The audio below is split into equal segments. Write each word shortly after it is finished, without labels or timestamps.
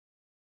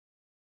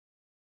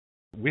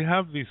We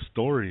have these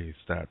stories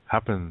that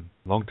happened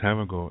a long time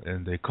ago,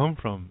 and they come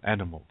from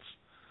animals.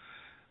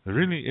 They're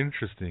really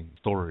interesting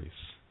stories.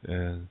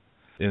 And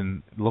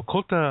in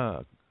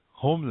Lakota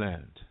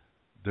homeland,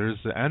 there's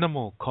an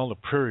animal called a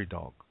prairie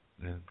dog.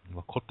 In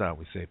Lakota,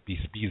 we say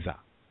bispiza.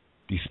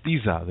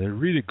 Bispiza, they're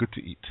really good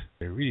to eat.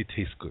 They really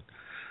taste good.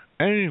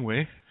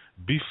 Anyway,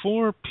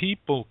 before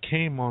people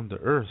came on the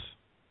earth,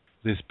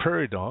 these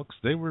prairie dogs,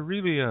 they were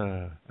really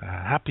a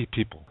happy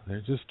people.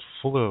 They're just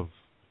full of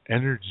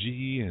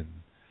energy and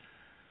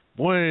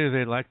boy,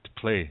 they like to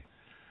play.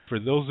 For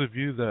those of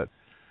you that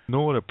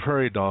know what a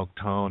prairie dog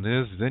town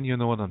is, then you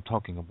know what I'm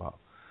talking about.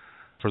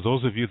 For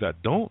those of you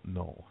that don't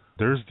know,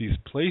 there's these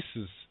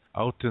places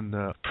out in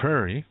the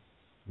prairie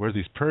where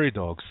these prairie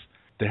dogs,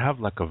 they have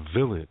like a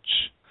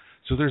village.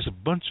 So there's a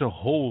bunch of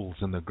holes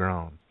in the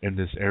ground in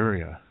this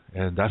area,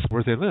 and that's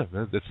where they live.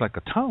 It's like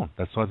a town.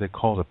 That's why they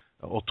call it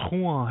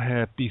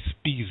Otuan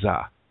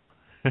Pispiza.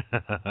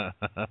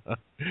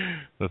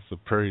 That's the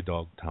prairie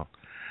dog town.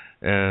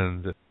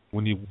 And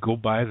when you go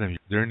by them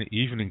during the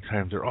evening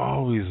time, they're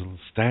always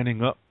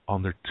standing up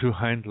on their two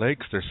hind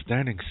legs. They're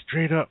standing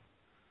straight up,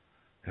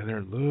 and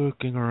they're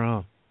looking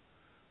around,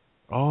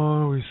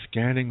 always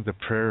scanning the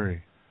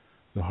prairie,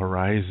 the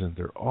horizon.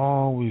 They're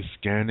always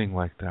scanning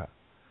like that.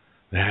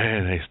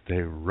 Then they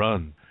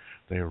run.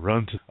 They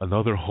run to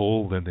another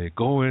hole, then they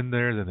go in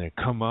there, then they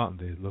come out and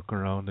they look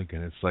around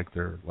again. It's like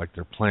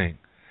they're playing.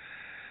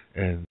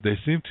 And they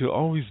seem to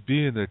always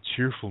be in a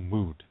cheerful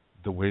mood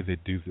the way they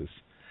do this.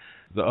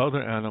 The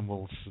other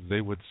animals, they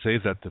would say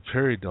that the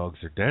prairie dogs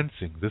are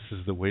dancing. This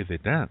is the way they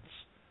dance.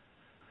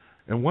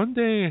 And one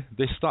day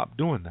they stopped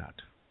doing that.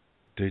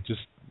 They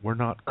just were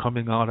not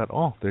coming out at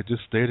all. They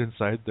just stayed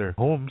inside their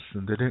homes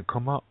and they didn't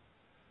come out.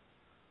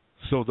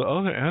 So the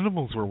other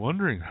animals were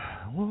wondering,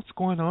 what's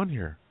going on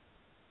here?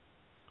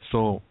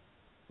 So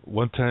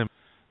one time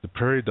the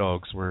prairie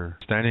dogs were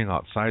standing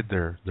outside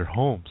their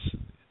homes.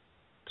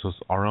 So it's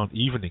around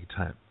evening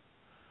time.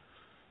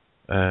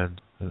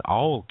 And an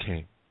owl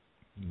came.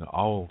 And the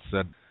owl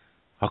said,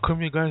 how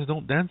come you guys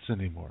don't dance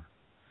anymore?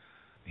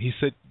 He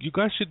said, you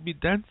guys should be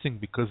dancing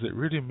because it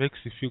really makes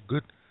you feel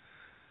good.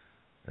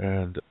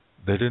 And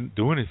they didn't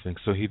do anything.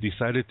 So he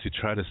decided to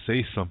try to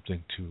say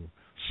something to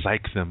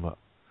psych them up.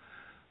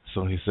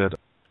 So he said,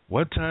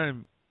 one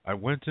time I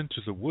went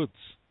into the woods.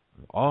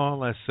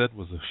 All I said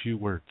was a few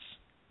words.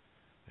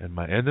 And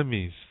my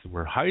enemies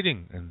were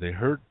hiding and they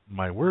heard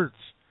my words.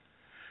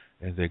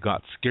 And they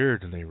got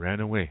scared and they ran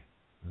away.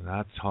 And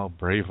that's how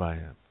brave I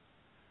am.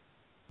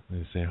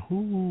 And they say,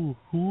 hoo,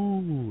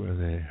 hoo.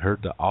 And they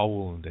heard the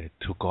owl and they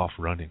took off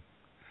running.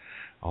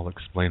 I'll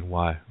explain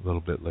why a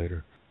little bit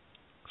later.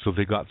 So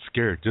they got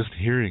scared just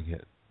hearing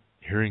it,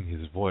 hearing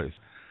his voice.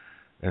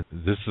 And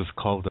this is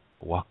called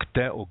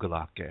wakte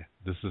ogalake.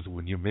 This is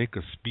when you make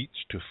a speech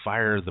to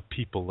fire the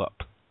people up.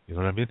 You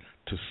know what I mean?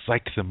 To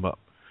psych them up,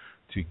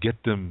 to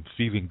get them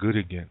feeling good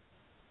again.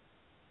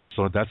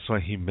 So that's why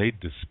he made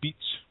this speech.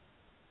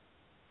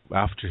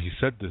 After he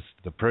said this,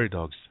 the prairie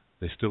dogs,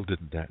 they still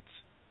didn't dance.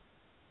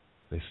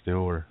 They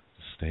still were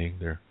staying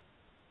there.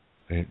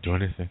 They didn't do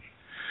anything.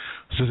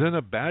 So then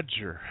a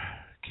badger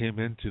came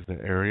into the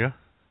area,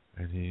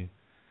 and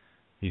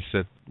he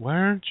said, why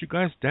aren't you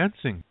guys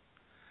dancing?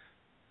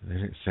 And they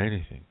didn't say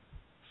anything.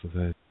 So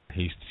then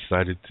he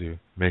decided to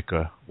make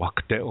a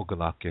wakte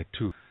ogalake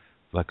too,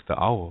 like the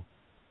owl.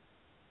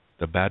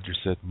 The badger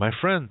said, my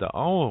friend, the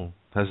owl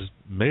has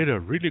made a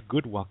really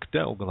good wakte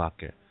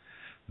ogalake.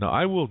 Now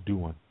I will do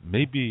one.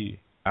 Maybe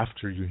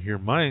after you hear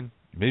mine,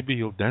 maybe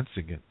you'll dance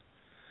again.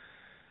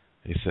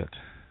 He said,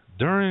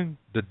 during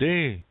the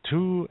day,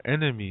 2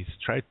 enemies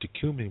tried to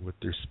kill me with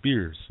their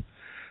spears,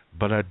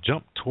 but I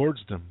jumped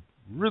towards them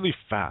really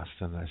fast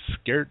and I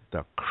scared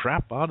the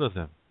crap out of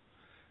them.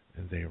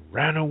 And they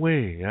ran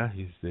away. Yeah,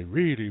 they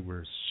really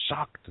were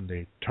shocked and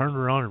they turned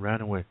around and ran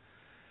away.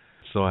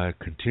 So I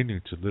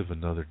continued to live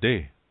another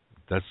day.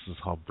 That's just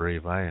how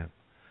brave I am.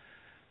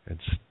 And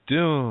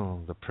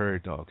still the prairie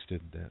dogs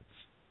didn't dance.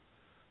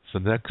 So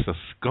next a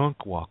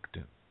skunk walked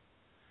in.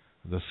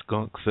 The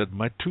skunk said,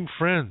 my 2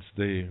 friends,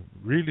 they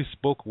really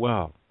spoke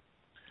well.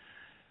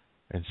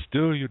 And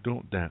still you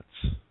don't dance.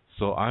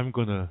 So I'm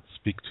going to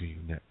speak to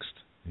you next.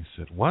 He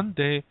said, one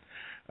day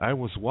I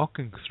was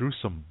walking through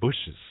some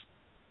bushes.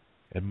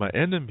 And my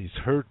enemies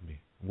heard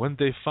me. When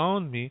they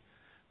found me,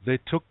 they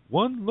took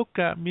one look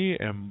at me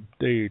and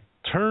they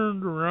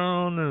turned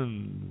around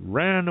and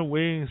ran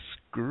away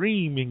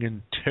screaming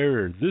in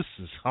terror. This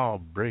is how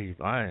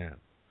brave I am.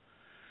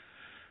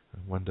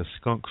 And when the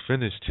skunk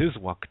finished his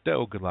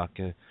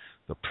wakteogalake,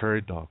 the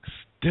prairie dog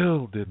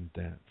still didn't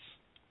dance.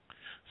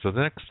 So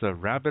next a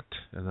rabbit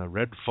and a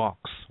red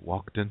fox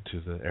walked into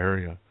the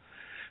area.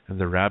 And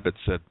the rabbit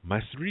said,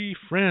 my 3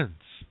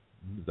 friends,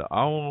 the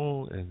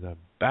owl and the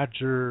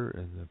badger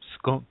and the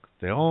skunk,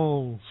 they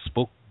all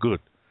spoke good.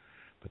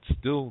 But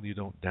still you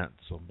don't dance,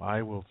 so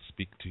I will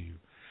speak to you.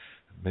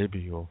 Maybe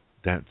you'll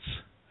dance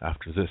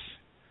after this.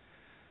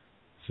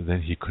 So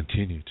then he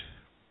continued.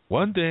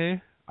 One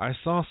day I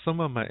saw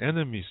some of my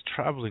enemies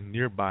traveling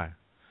nearby.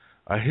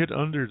 I hid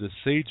under the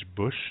sage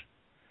bush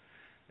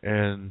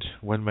And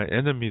when my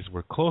enemies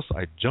were close,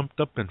 I jumped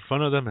up in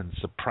front of them and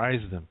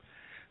surprised them.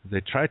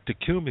 They tried to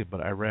kill me,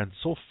 but I ran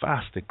so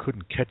fast they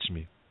couldn't catch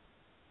me.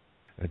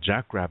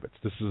 Jackrabbits,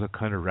 this is the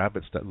kind of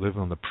rabbits that live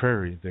on the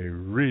prairie. They're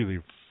really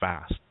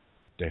fast.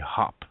 They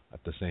hop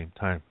at the same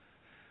time.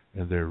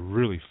 And they're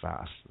really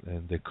fast,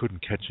 and they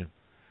couldn't catch him.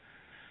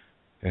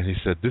 And he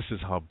said, this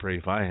is how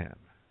brave I am.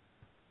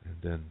 And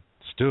then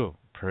still,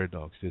 prairie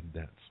dogs didn't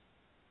dance.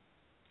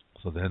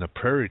 So then a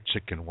prairie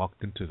chicken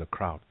walked into the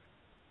crowd.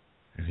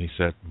 And he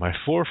said, my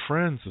 4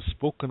 friends have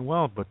spoken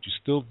well, but you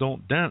still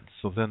don't dance,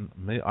 so then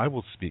I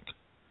will speak.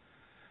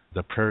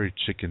 The prairie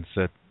chicken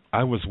said,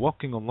 I was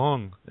walking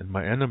along, and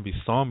my enemy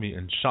saw me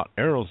and shot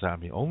arrows at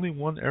me. Only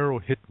 1 arrow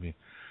hit me,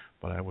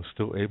 but I was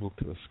still able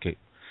to escape.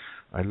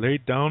 I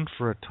laid down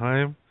for a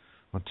time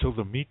until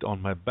the meat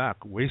on my back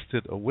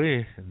wasted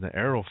away and the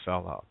arrow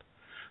fell out.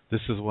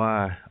 This is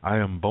why I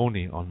am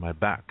bony on my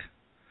back.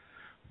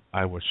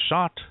 I was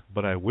shot,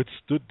 but I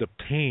withstood the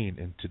pain,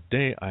 and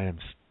today I am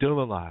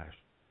still alive.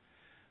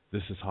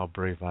 This is how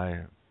brave I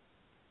am.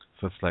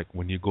 So it's like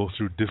when you go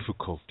through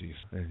difficulties,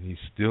 and he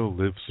still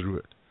lived through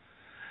it.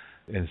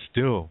 And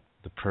still,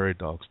 the prairie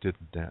dogs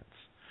didn't dance.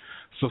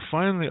 So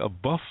finally, a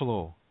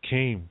buffalo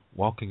came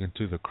walking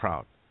into the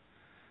crowd,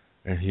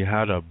 and he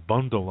had a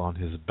bundle on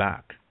his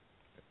back.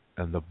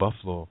 And the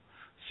buffalo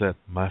said,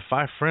 my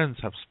 5 friends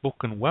have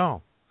spoken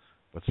well,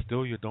 but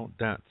still you don't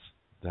dance.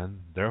 Then,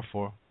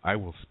 therefore, I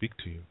will speak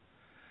to you.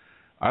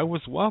 I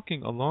was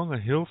walking along a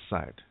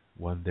hillside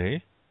one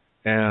day,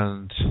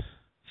 and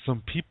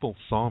some people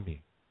saw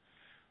me.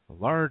 A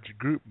large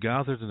group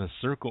gathered in a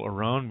circle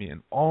around me,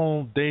 and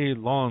all day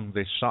long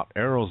they shot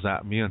arrows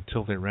at me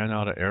until they ran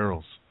out of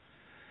arrows.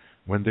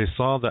 When they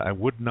saw that I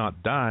would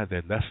not die,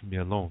 they left me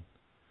alone.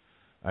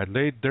 I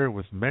laid there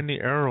with many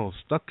arrows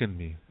stuck in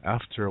me.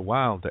 After a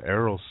while, the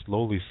arrows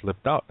slowly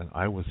slipped out, and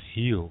I was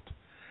healed.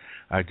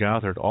 I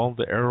gathered all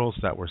the arrows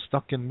that were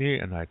stuck in me,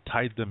 and I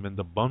tied them in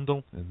the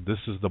bundle, and this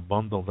is the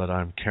bundle that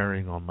I'm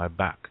carrying on my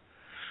back.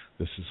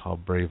 This is how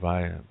brave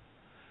I am.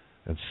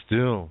 And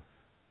still,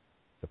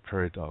 the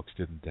prairie dogs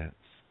didn't dance.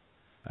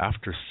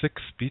 After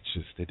 6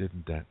 speeches, they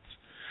didn't dance.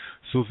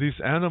 So these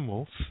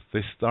animals,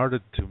 they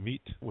started to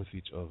meet with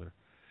each other.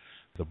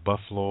 The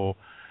buffalo,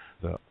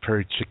 the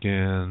prairie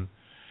chicken,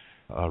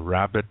 a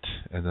rabbit,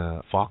 and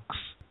a fox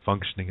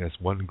functioning as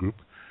one group.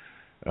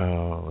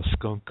 A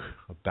skunk,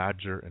 a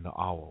badger, and an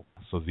owl.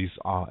 So these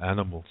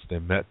animals, they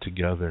met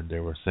together and they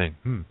were saying,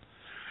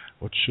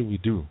 what should we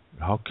do?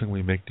 How can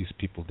we make these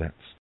people dance?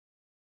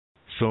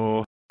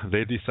 So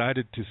they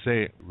decided to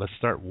say, let's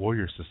start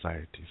warrior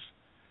societies.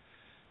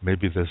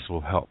 Maybe this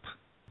will help.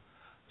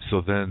 So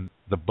then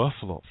the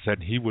buffalo said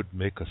he would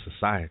make a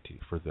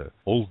society for the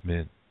old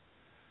men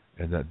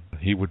and that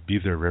he would be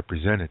their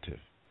representative.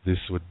 This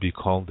would be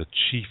called the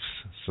Chiefs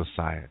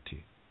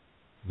Society.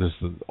 The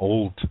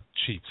old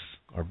chiefs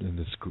are in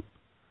this group,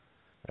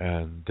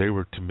 and they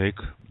were to make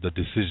the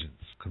decisions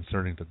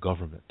concerning the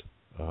government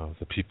of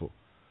the people,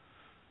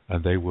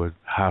 and they would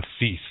have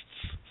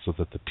feasts so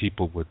that the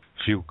people would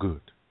feel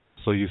good.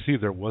 So you see,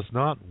 there was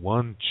not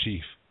one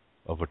chief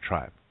of a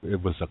tribe.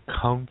 It was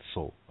a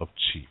council of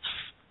chiefs,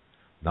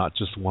 not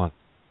just one.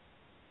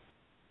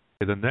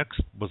 The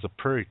next was a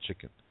prairie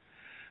chicken.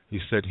 He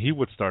said he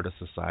would start a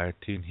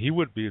society, and he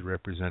would be a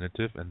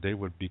representative, and they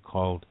would be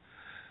called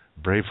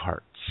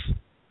Bravehearts,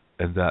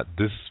 and that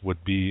this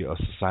would be a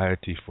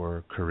society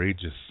for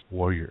courageous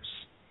warriors.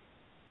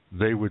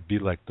 They would be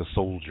like the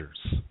soldiers,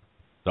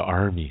 the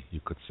army,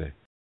 you could say.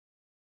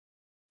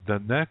 The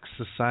next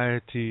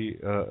society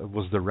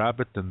was the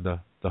rabbit and the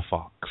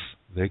fox.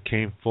 They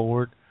came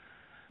forward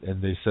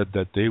and they said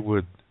that they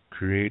would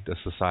create a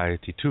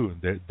society too.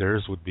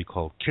 Theirs would be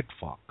called Kit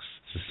Fox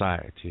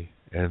Society,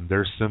 and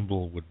their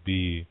symbol would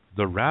be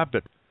the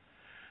rabbit.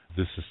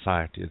 This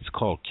society, it's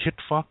called Kit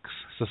Fox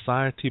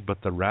Society, but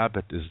the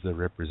rabbit is the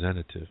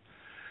representative.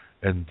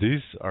 And these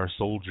are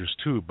soldiers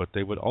too, but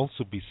they would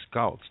also be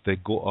scouts. They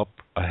go up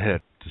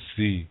ahead to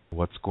see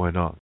what's going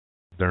on.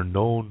 They're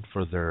known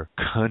for their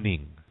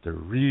cunning. They're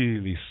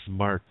really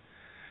smart.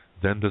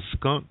 Then the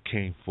skunk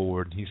came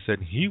forward and he said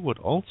he would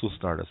also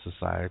start a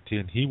society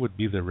and he would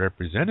be the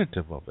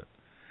representative of it.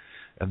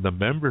 And the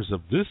members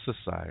of this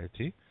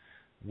society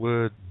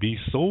would be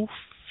so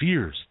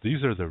fierce.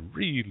 These are the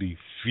really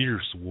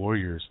fierce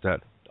warriors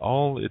that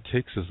all it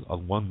takes is a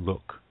one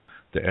look.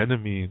 The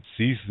enemy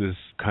sees this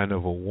kind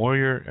of a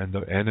warrior and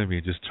the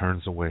enemy just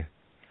turns away.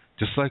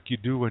 Just like you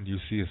do when you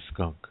see a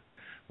skunk.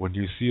 When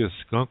you see a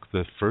skunk,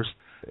 the first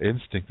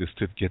instinct is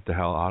to get the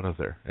hell out of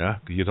there. Yeah,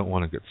 you don't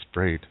want to get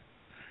sprayed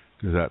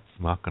because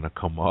that's not going to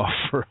come off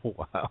for a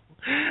while.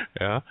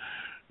 Yeah,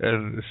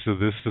 and so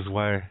this is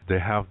why they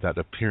have that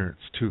appearance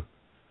too.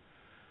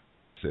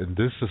 And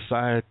this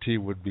society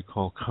would be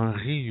called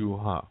Kanri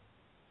Yuha.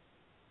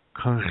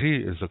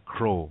 Kanri is a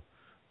crow,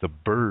 the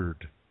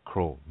bird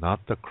crow,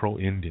 not the Crow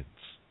Indians,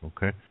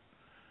 okay?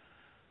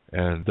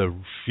 And the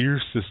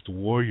fiercest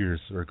warriors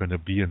are going to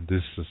be in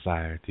this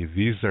society.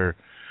 These are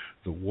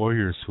the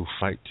warriors who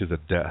fight to the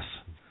death.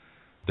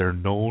 They're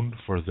known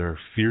for their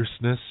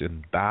fierceness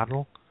in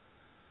battle,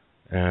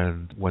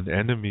 And when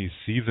enemies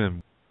see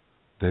them,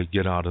 they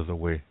get out of the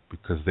way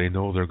because they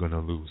know they're going to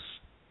lose.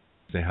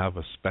 They have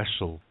a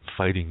special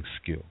fighting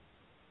skill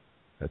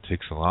that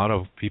takes a lot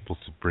of people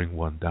to bring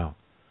one down.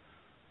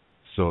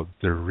 So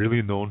they're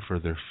really known for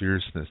their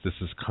fierceness. This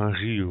is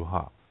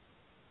Kanji-Yuha.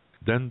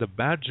 Then the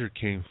Badger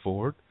came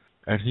forward,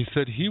 and he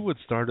said he would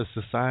start a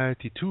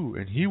society too,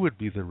 and he would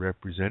be the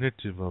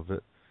representative of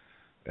it.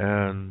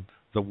 And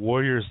the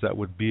warriors that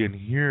would be in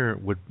here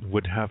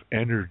would have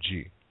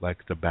energy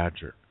like the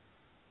Badger.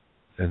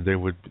 And they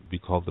would be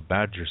called the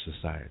Badger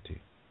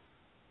Society.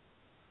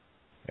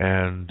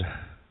 And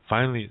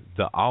finally,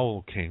 the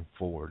Owl came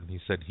forward, and he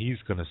said he's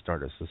going to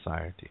start a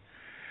society.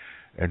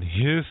 And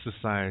his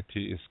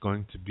society is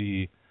going to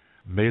be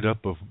made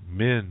up of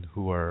men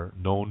who are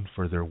known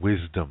for their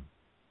wisdom.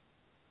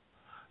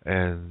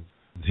 And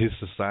his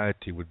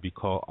society would be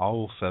called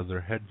Owl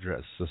Feather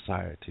Headdress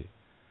Society.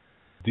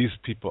 These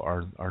people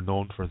are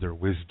known for their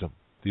wisdom.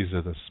 These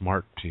are the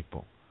smart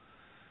people.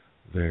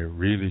 They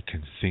really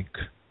can think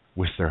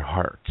with their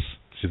hearts.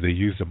 So they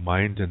use the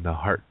mind and the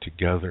heart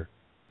together.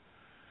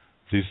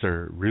 These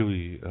are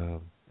really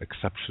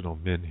exceptional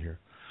men here.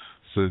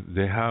 So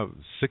they have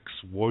 6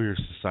 warrior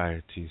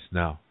societies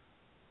now.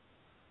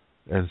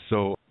 And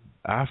so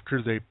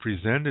after they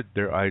presented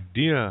their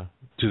idea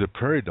to the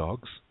prairie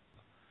dogs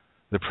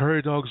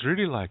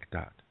really liked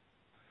that.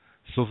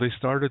 So they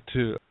started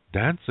to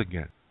dance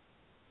again.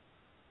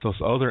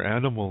 Those other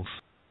animals,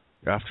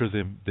 after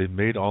they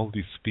made all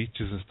these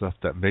speeches and stuff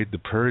that made the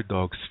prairie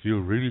dogs feel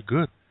really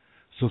good.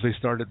 So they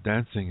started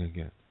dancing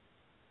again.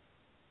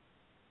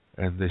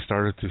 And they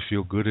started to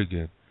feel good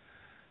again.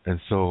 And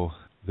so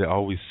they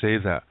always say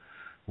that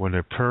when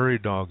a prairie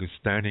dog is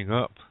standing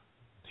up,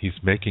 he's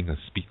making a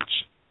speech.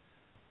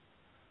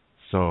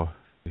 So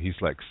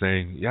he's like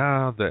saying,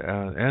 yeah,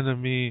 the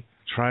enemy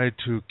tried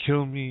to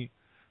kill me,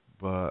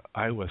 but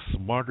I was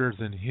smarter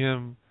than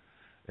him,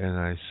 and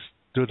I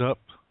stood up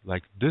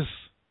like this,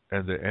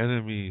 and the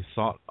enemy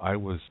thought I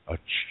was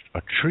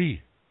a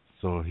tree,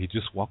 so he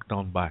just walked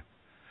on by.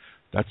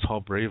 That's how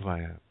brave I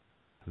am.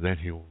 Then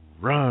he'll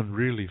run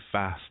really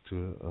fast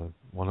to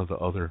one of the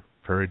other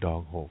prairie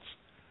dog holes,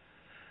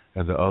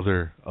 and the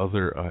other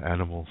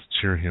animals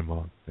cheer him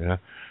on. Yeah,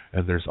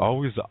 and there's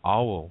always the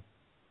owl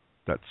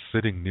that's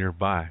sitting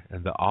nearby,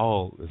 and the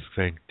owl is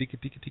saying tiki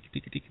tiki tiki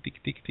tiki tiki tiki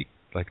tiki tiki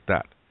like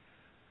that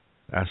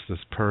as this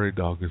prairie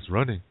dog is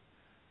running.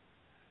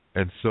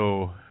 And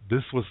so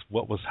this was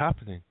what was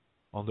happening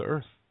on the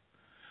earth.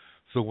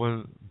 So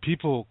when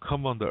people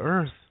come on the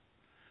earth,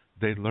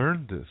 they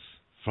learn this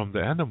from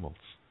the animals.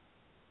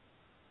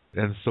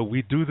 And so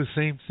we do the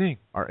same thing.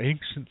 Our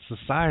ancient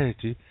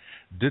society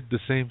did the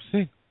same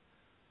thing.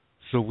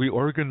 So we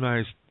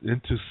organized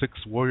into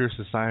 6 warrior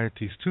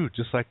societies too,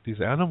 just like these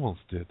animals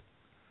did.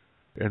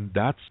 And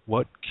that's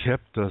what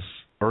kept us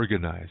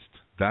organized.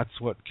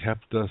 That's what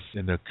kept us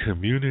in a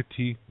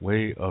community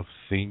way of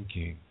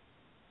thinking.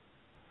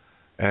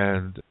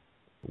 And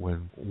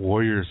when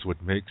warriors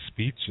would make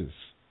speeches,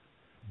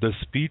 the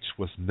speech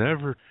was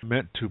never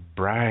meant to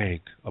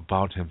brag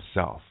about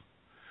himself.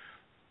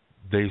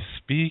 They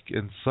speak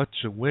in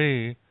such a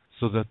way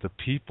so that the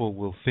people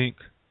will think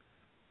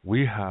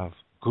we have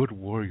good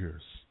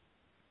warriors.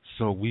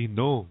 So we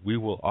know we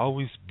will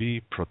always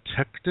be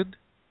protected.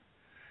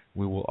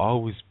 We will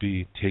always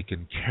be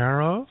taken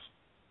care of.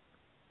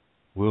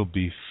 We'll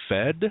be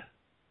fed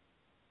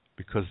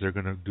because they're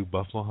going to do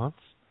buffalo hunts.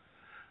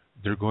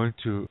 They're going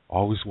to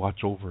always watch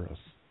over us.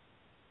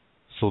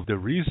 So the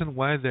reason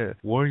why the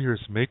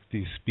warriors make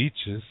these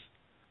speeches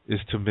is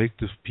to make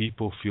the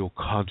people feel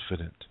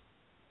confident.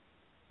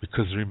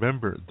 Because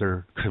remember,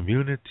 they're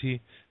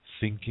community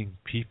thinking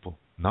people.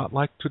 Not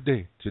like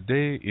today.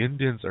 Today,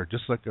 Indians are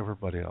just like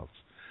everybody else.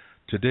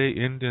 Today,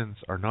 Indians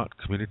are not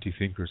community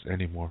thinkers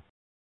anymore.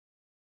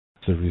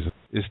 The reason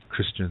is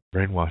Christian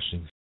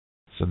brainwashing.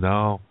 So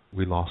now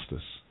we lost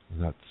this.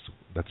 And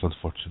that's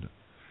unfortunate.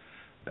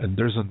 And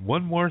there's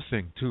one more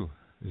thing too,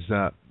 is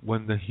that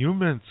when the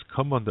humans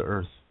come on the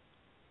earth,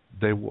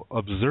 they will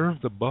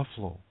observe the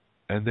buffalo,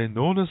 and they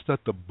notice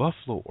that the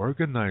buffalo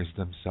organized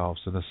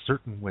themselves in a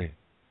certain way.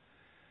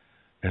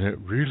 And it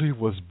really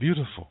was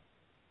beautiful.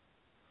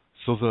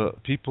 So the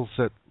people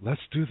said,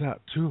 let's do that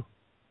too.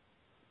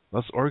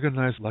 Let's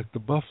organize like the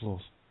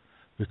buffaloes,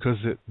 because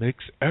it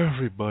makes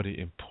everybody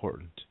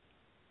important.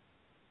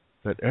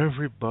 That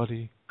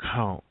everybody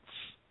counts.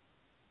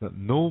 That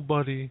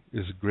nobody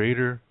is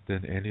greater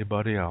than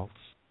anybody else.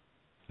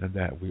 And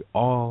that we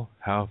all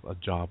have a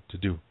job to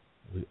do.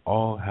 We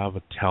all have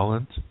a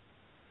talent.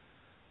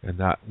 And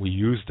that we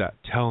use that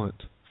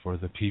talent for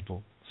the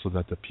people, so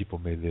that the people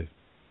may live.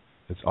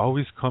 It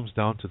always comes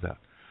down to that,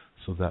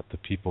 so that the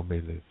people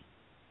may live.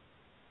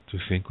 To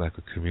think like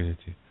a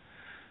community.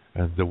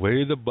 And the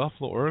way the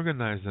buffalo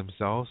organize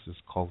themselves is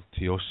called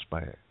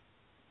Tiospaye.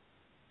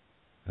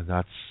 And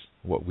that's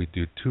what we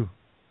do too.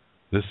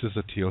 This is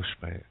a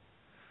Tiospaye.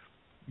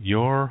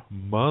 Your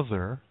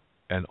mother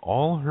and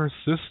all her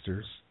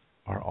sisters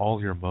are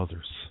all your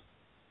mothers.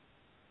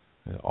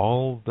 And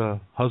all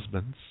the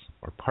husbands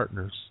or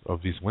partners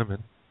of these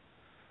women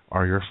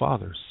are your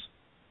fathers.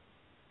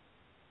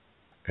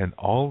 And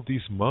all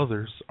these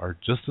mothers are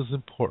just as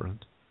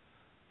important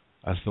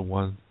as the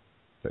one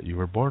that you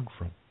were born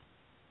from.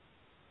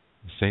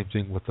 The same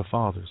thing with the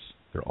fathers.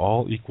 They're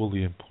all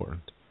equally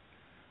important.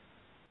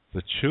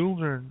 The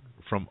children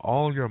from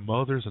all your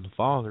mothers and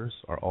fathers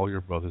are all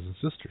your brothers and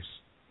sisters.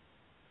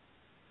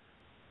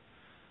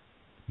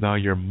 Now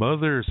your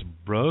mother's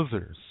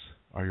brothers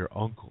are your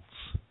uncles,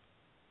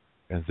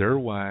 and their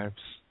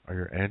wives are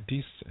your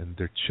aunties, and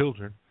their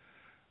children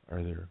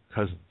are their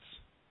cousins.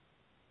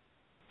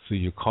 So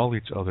you call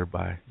each other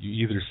by, you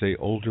either say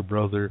older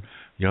brother,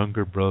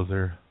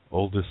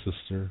 oldest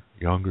sister,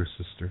 younger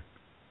sister.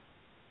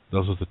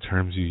 Those are the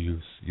terms you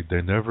use.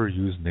 They never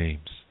use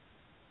names.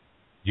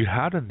 You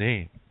had a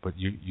name, but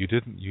you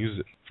didn't use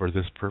it for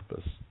this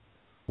purpose.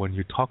 When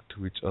you talk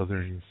to each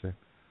other, you say,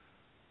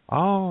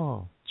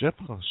 "Ah,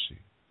 Jepashi,"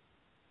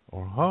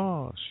 or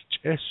 "Ha,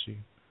 Shicheshi,"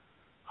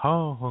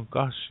 "Ha,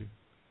 Hangashi,"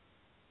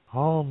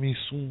 "Ha,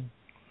 Misun."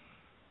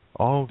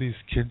 All these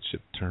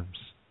kinship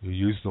terms, you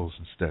use those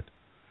instead.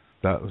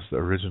 That was the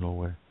original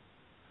way.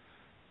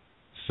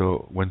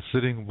 So when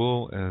Sitting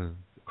Bull and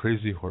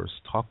Crazy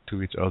Horse talked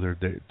to each other,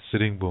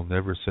 Sitting Bull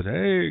never said,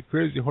 "Hey,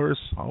 Crazy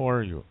Horse, how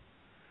are you?"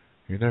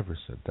 He never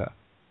said that.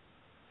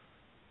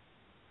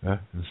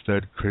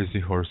 Instead, Crazy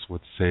Horse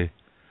would say,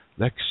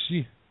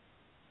 "Lexi,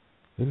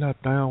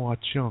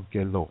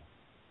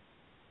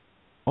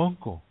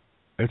 Uncle,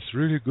 it's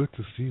really good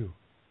to see you."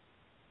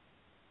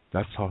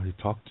 That's how he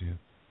talked to him.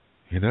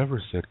 He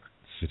never said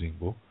Sitting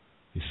Bull.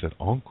 He said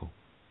uncle.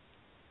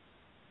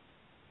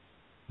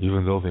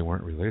 Even though they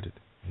weren't related.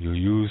 You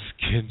use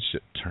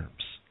kinship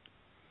terms.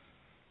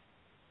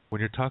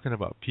 When you're talking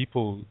about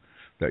people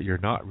that you're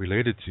not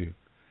related to,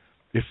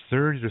 if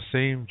they're the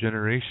same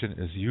generation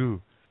as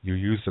you, you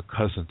use the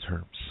cousin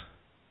terms.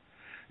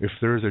 If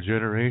there's a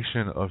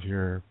generation of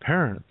your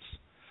parents,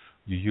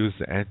 you use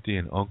the auntie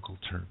and uncle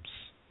terms.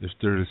 If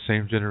they're the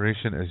same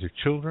generation as your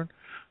children,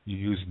 you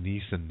use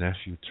niece and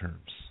nephew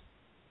terms.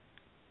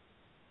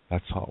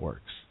 That's how it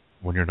works.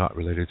 When you're not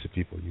related to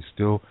people, you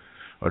still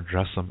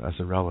address them as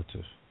a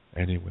relative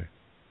anyway.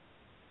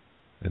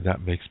 And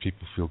that makes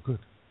people feel good.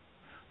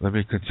 Let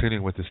me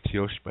continue with this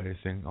Tiospaye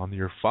thing. On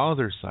your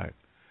father's side,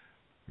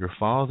 your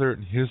father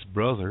and his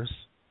brothers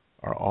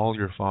are all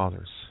your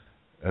fathers.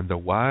 And the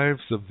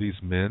wives of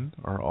these men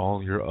are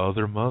all your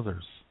other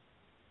mothers.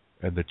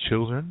 And the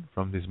children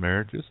from these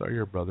marriages are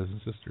your brothers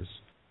and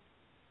sisters.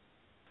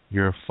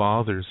 Your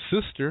father's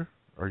sister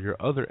are your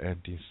other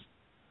aunties.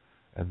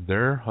 And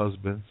their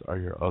husbands are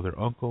your other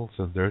uncles,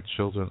 and their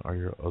children are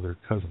your other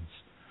cousins.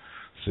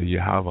 So you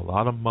have a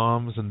lot of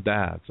moms and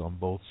dads on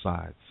both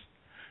sides.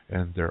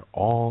 And they're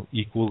all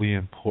equally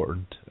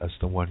important as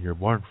the one you're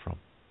born from.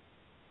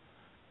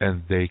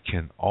 And they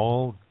can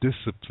all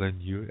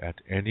discipline you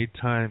at any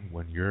time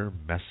when you're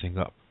messing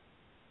up.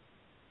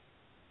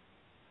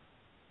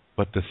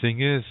 But the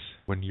thing is,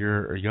 when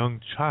you're a young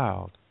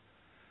child,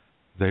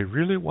 they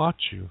really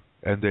watch you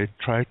and they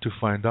try to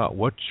find out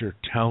what your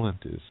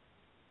talent is.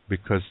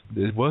 Because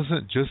it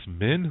wasn't just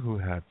men who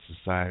had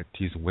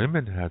societies,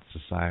 women had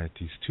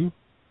societies too.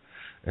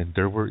 And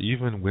there were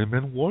even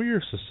women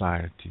warrior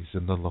societies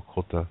in the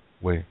Lakota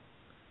way.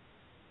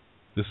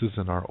 This is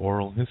in our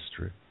oral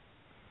history.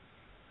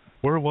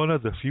 We're one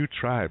of the few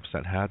tribes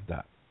that had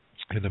that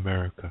in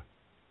America.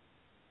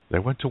 They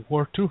went to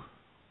war too.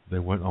 They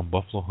went on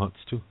buffalo hunts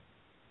too.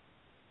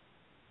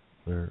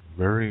 They're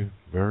very,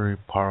 very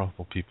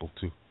powerful people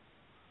too.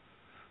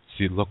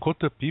 See,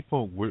 Lakota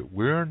people,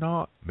 we're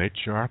not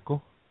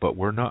matriarchal, but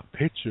we're not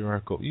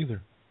patriarchal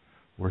either.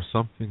 We're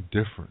something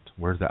different.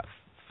 We're that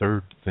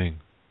third thing.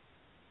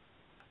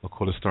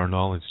 Lakota Star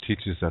Knowledge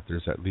teaches that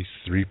there's at least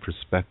 3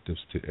 perspectives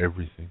to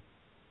everything.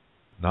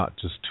 Not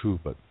just 2,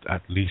 but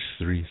at least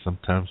 3,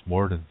 sometimes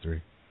more than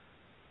 3.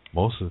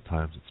 Most of the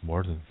times it's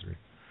more than 3.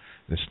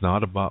 It's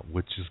not about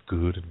which is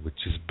good and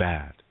which is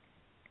bad.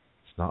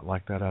 It's not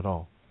like that at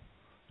all.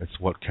 It's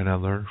what can I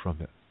learn from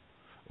it?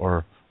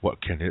 Or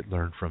what can it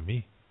learn from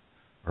me?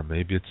 Or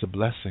maybe it's a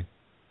blessing.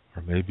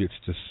 Or maybe it's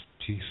just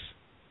peace,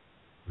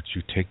 which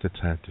you take the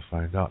time to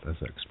find out, as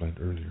I explained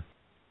earlier.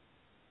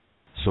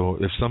 So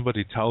if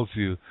somebody tells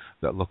you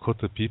that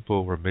Lakota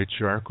people were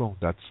matriarchal,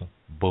 that's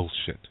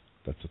bullshit.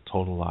 That's a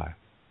total lie.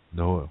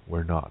 No,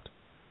 we're not.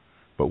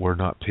 But we're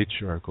not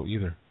patriarchal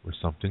either. We're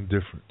something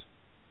different.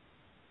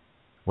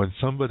 When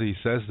somebody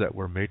says that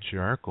we're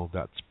matriarchal,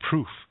 that's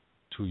proof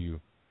to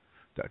you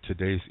that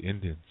today's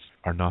Indians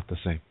are not the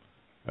same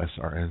as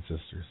our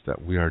ancestors,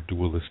 that we are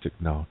dualistic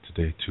now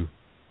today too.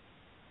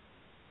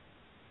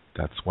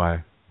 That's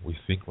why we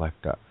think like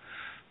that.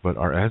 But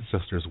our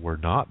ancestors were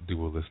not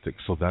dualistic,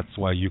 so that's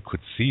why you could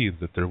see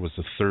that there was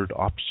a third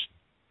option.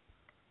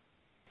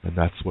 And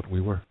that's what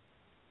we were.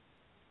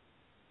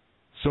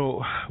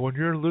 So when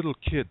you're a little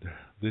kid,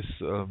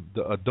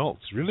 the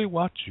adults really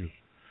watch you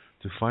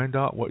to find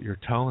out what your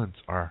talents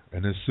are.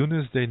 And as soon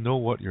as they know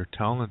what your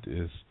talent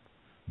is,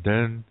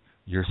 then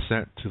you're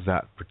sent to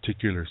that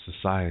particular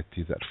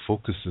society that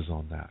focuses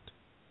on that.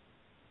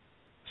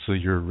 So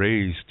you're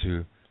raised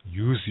to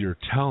use your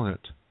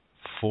talent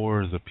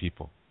for the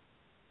people.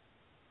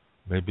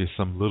 Maybe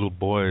some little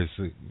boys,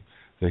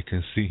 they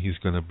can see he's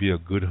going to be a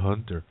good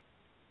hunter,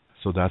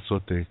 so that's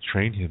what they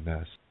train him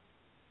as.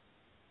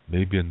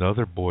 Maybe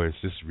another boy is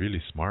just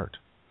really smart,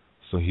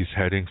 so he's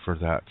heading for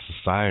that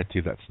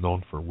society that's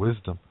known for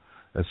wisdom.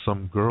 As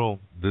some girl,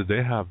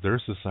 they have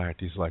their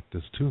societies like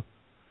this too.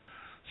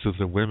 So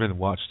the women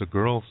watch the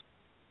girls,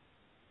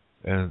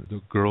 and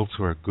the girls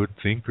who are good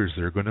thinkers,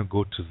 they're going to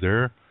go to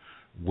their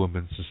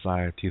women's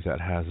society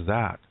that has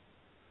that.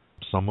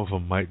 Some of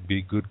them might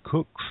be good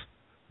cooks.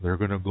 They're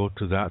going to go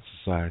to that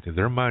society.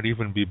 There might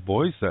even be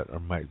boys that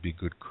might be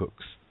good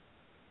cooks.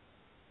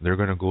 They're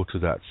going to go to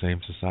that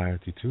same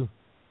society too.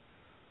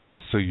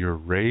 So you're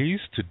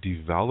raised to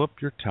develop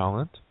your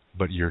talent,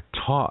 but you're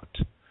taught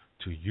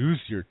to use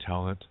your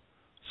talent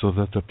so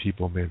that the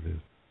people may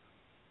live.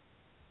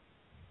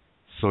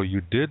 So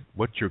you did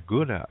what you're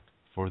good at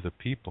for the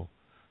people.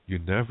 You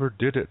never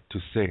did it to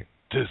say,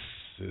 this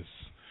is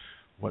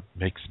what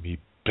makes me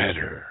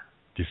better.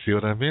 Do you see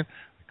what I mean?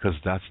 Because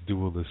that's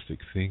dualistic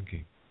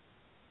thinking.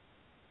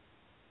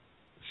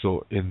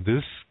 So in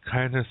this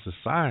kind of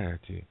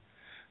society,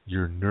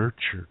 you're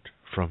nurtured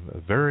from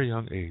a very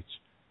young age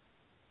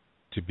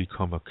to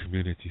become a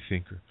community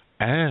thinker.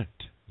 And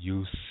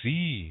you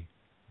see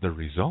the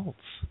results.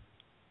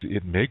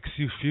 It makes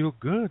you feel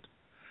good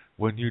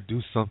when you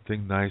do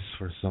something nice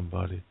for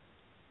somebody.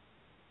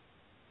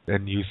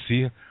 And you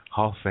see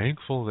how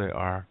thankful they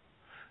are.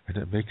 And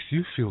it makes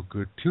you feel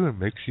good too. It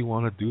makes you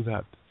want to do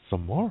that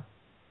some more.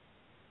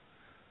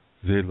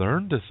 They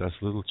learn this as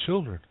little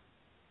children.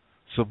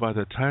 So by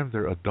the time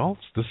they're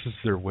adults, this is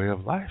their way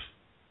of life.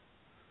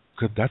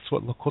 Because that's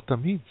what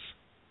Lakota means.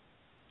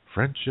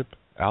 Friendship,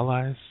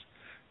 allies.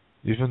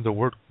 Even the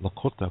word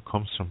Lakota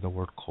comes from the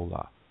word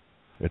kola.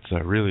 It's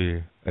a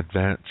really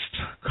advanced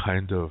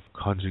kind of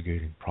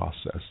conjugating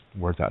process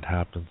where that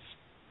happens.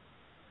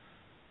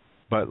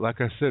 But like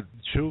I said,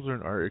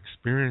 children are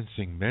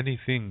experiencing many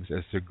things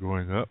as they're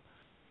growing up,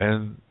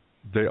 and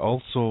they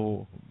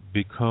also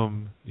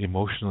become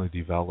emotionally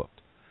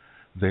developed.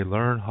 They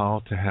learn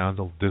how to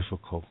handle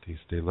difficulties.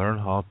 They learn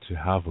how to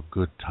have a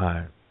good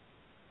time.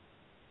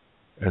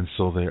 And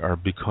so they are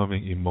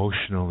becoming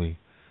emotionally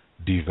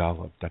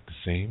developed at the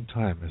same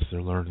time as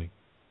they're learning.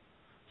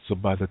 So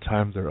by the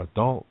time they're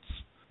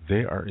adults,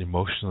 they are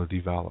emotionally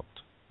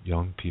developed,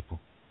 young people.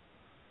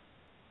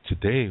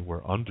 Today,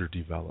 we're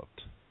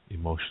underdeveloped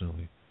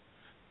emotionally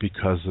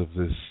because of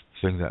this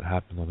thing that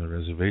happened on the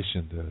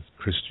reservation, the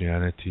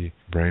Christianity,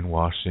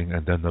 brainwashing,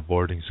 and then the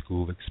boarding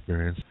school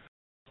experience.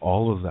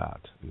 All of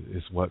that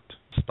is what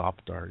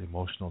stopped our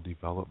emotional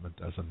development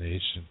as a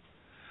nation.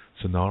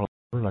 So now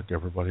we're like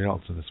everybody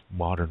else in this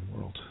modern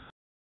world.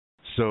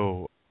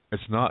 So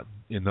it's not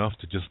enough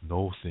to just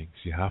know things.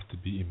 You have to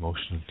be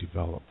emotionally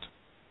developed.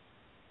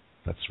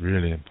 That's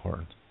really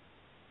important.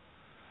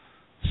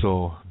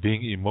 So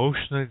being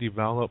emotionally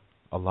developed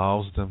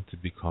allows them to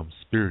become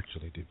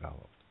spiritually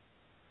developed.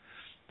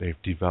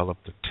 They've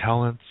developed the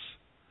talents.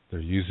 They're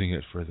using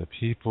it for the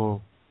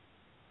people.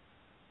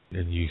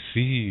 And you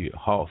see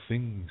how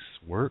things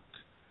work,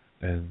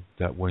 and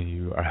that when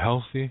you are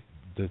healthy,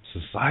 the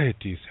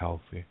society is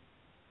healthy.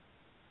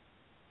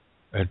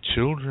 And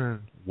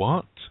children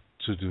want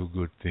to do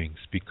good things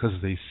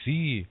because they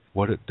see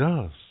what it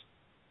does.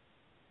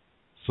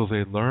 So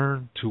they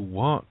learn to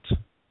want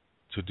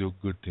to do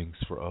good things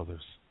for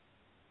others.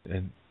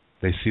 And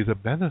they see the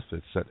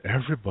benefits, that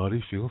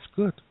everybody feels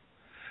good.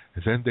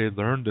 And then they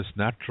learn this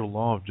natural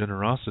law of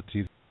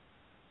generosity.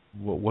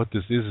 What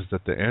this is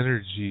that the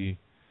energy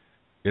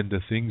in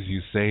the things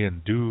you say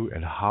and do,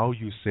 and how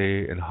you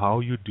say and how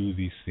you do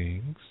these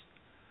things,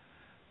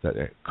 that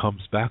it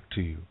comes back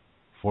to you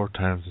 4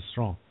 times as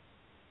strong.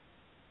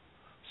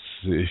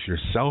 So if you're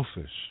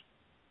selfish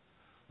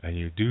and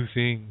you do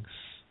things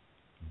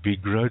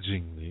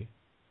begrudgingly,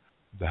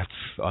 that's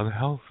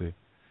unhealthy,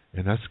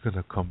 and that's going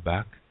to come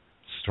back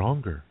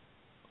stronger,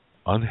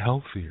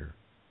 unhealthier.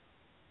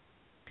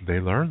 They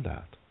learn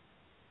that.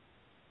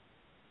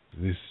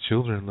 These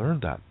children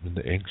learned that in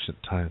the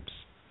ancient times.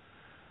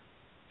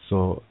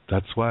 So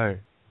that's why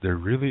they're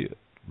really,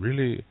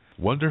 really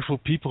wonderful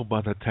people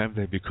by the time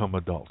they become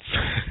adults.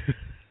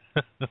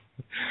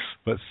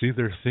 But see,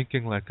 they're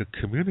thinking like a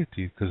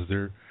community because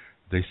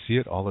they see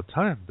it all the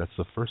time. That's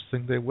the first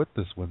thing they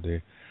witness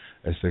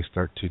as they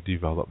start to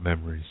develop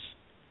memories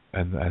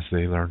and as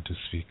they learn to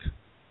speak.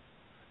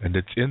 And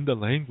it's in the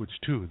language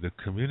too. The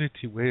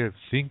community way of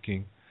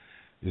thinking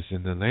is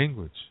in the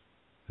language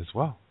as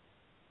well.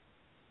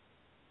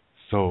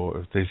 So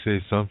if they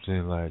say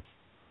something like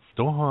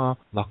Doha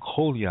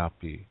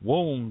Lakoliapi,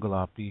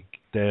 Wonglapi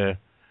de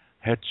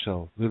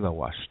Hechel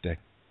Lilawashte.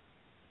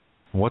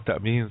 What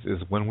that means is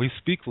when we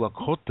speak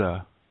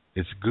Lakota,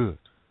 it's good.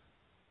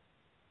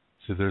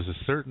 So there's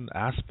a certain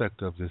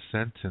aspect of this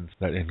sentence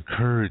that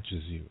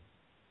encourages you.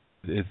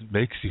 It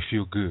makes you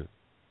feel good.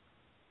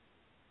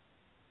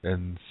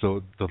 And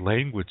so the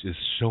language is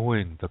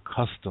showing the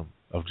custom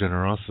of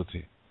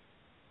generosity.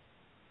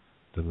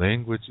 The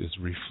language is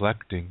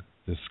reflecting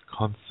this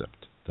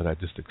concept that I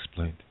just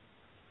explained.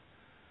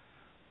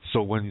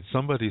 So when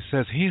somebody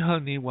says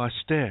 "Hiha ni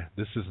washite,"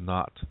 this is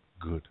not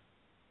good.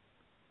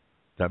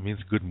 That means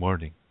good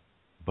morning.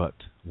 But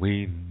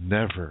we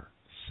never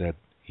said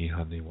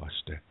 "Hiha ni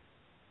washite"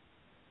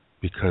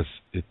 because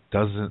it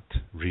doesn't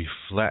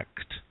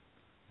reflect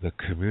the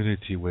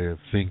community way of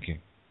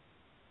thinking.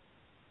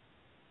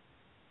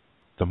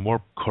 The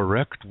more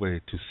correct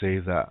way to say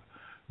that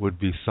would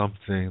be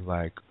something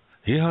like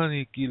 "Hiha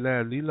ni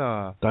kile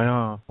lila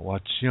dayan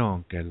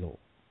wachion kelo,"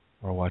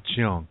 or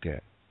wachion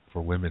ke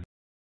for women.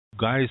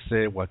 Guys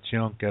say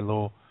wachion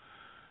kelo,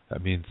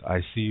 that means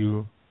I see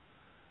you.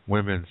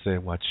 Women say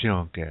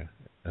wachion ke.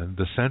 And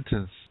the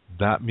sentence,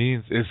 that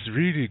means it's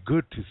really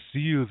good to see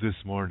you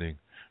this morning.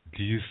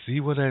 Do you see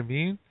what I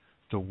mean?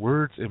 The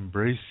words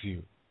embrace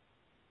you.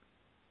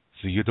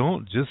 So you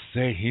don't just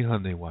say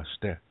 "Hiha ni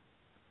washite."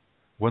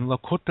 When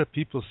Lakota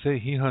people say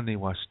 "Hiha ni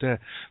washite,"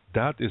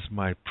 that is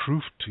my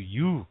proof to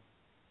you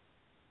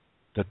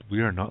that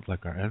we are not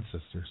like our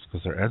ancestors,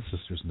 because our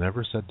ancestors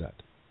never said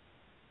that.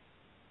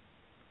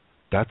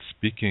 That's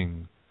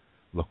speaking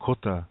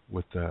Lakota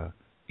with the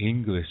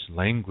English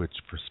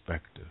language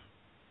perspective,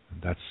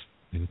 and that's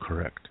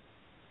incorrect.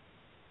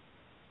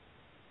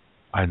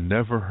 I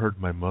never heard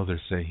my mother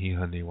say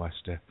 "Hiha ni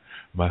washite."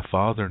 My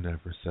father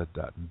never said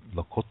that.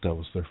 Lakota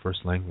was their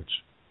first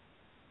language.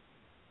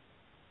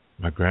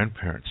 My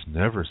grandparents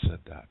never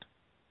said that.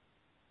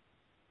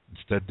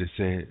 Instead, they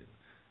say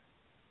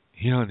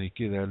 "Hiha ni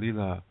kile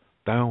lila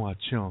dawa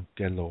chion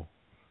kelo."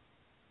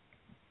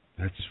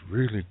 That's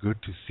really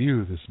good to see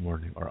you this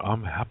morning, or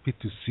I'm happy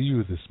to see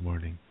you this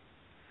morning.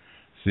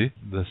 See,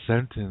 the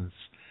sentence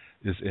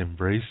is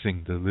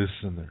embracing the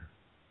listener.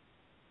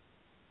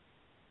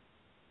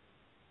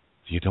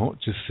 You don't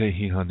just say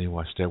 "Hiha ni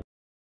washite."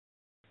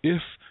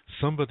 If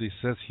somebody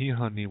says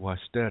 "Hiha ni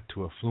washite"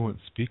 to a fluent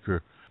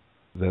speaker,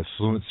 the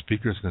fluent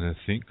speaker is going to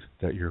think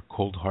that you're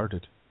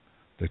cold-hearted,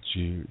 that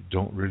you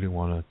don't really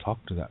want to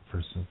talk to that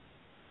person.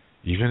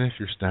 Even if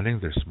you're standing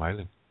there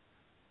smiling,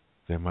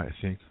 they might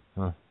think,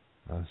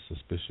 that's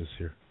suspicious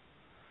here.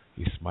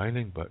 He's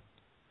smiling, but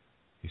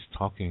he's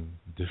talking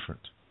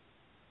different.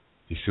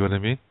 You see what I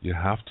mean? You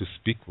have to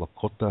speak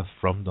Lakota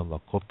from the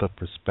Lakota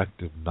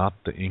perspective, not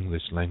the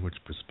English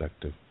language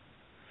perspective.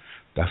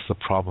 That's the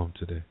problem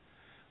today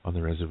on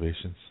the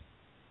reservations.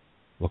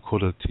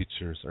 Lakota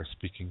teachers are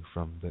speaking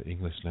from the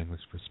English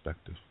language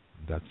perspective.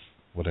 That's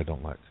what I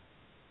don't like.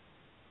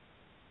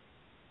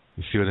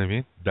 You see what I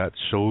mean? That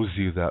shows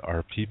you that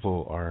our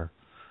people are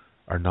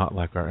not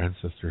like our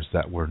ancestors,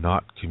 that we're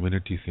not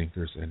community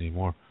thinkers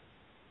anymore.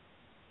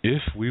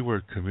 If we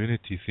were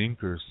community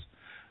thinkers,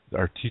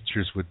 our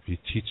teachers would be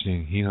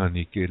teaching "Hiha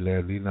ni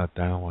kile lila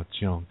dawa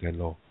chion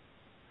kelo"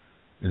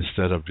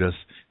 instead of just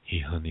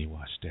 "Hiha ni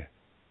washite."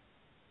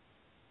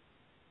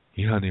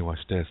 "Hiha ni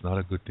washite" is not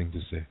a good thing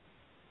to say.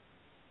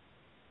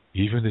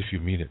 Even if you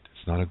mean it,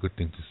 it's not a good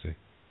thing to say.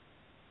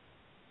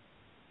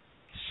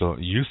 So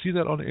you see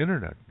that on the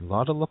internet. A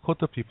lot of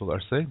Lakota people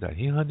are saying that.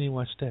 "Hiha ni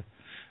washite."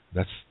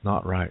 That's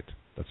not right.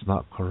 That's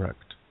not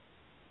correct.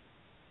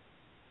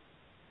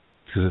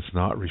 Because it's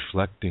not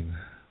reflecting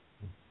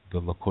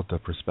the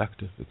Lakota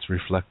perspective. It's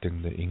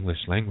reflecting the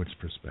English language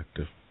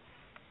perspective.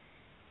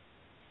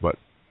 But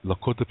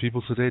Lakota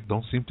people today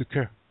don't seem to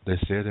care. They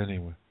say it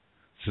anyway.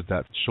 So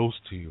that shows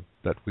to you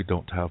that we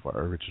don't have our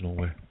original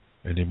way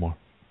anymore.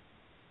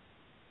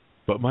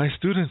 But my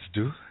students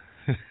do.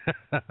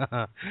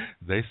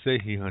 They say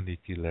 "Hiha ni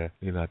kile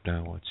lila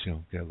dawa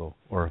chion kelo,"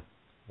 or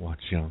 "wa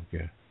chion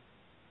ke."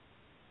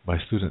 My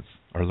students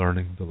are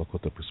learning the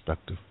Lakota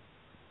perspective.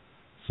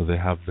 So they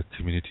have the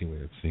community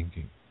way of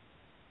thinking.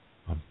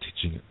 I'm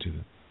teaching it to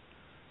them.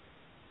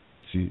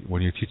 See,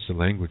 when you teach the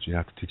language, you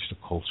have to teach the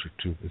culture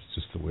too. It's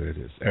just the way it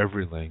is.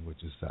 Every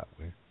language is that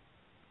way.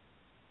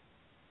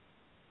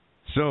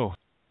 So,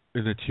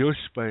 in the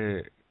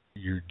Tiospaye,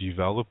 you're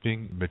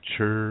developing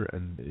mature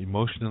and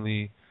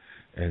emotionally,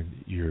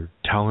 and your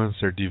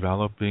talents are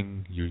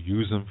developing. You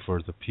use them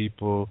for the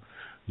people.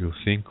 You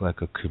think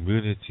like a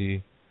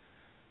community.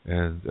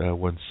 And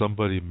when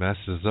somebody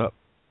messes up,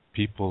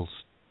 people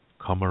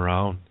come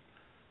around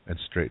and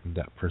straighten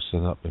that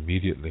person up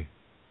immediately.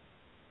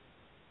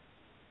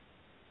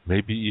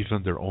 Maybe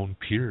even their own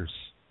peers.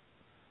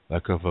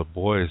 Like if a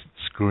boy is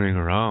screwing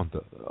around,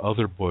 the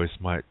other boys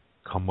might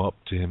come up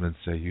to him and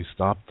say, "You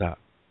stop that.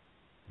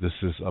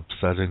 This is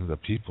upsetting the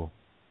people."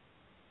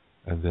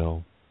 And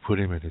they'll put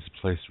him in his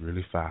place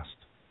really fast.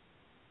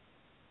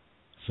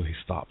 So he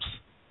stops.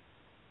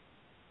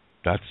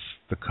 That's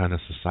the kind of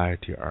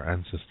society our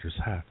ancestors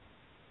had.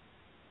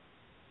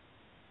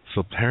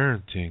 So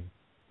parenting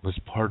was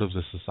part of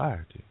the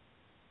society.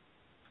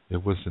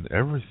 It was in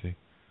everything.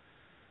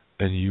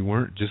 And you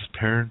weren't just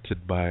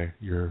parented by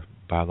your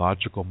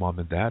biological mom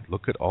and dad.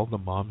 Look at all the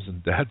moms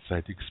and dads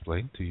I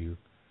explained to you.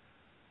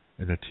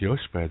 In the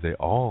Tiospaye, they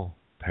all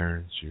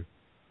parent you.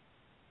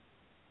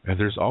 And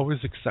there's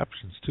always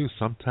exceptions too.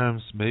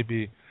 Sometimes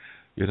maybe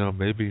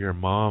your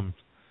mom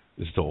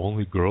is the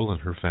only girl in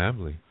her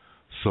family.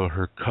 So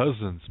her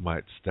cousins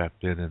might step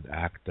in and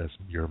act as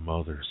your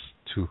mothers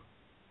too.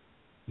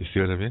 You see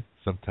what I mean?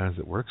 Sometimes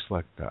it works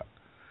like that.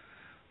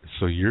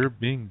 So you're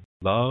being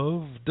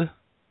loved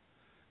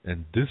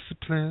and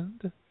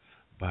disciplined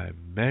by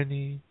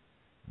many,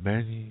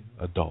 many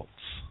adults.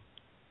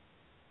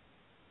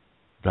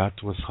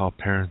 That was how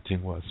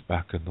parenting was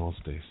back in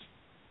those days.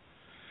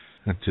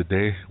 And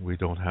today, we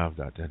don't have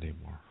that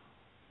anymore.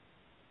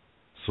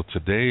 So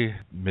today,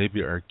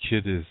 maybe our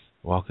kid is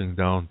walking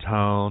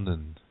downtown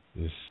and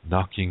is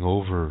knocking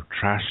over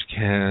trash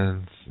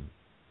cans.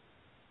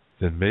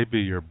 Then maybe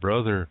your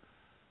brother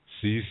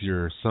sees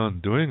your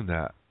son doing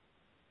that.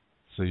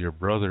 So your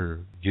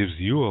brother gives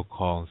you a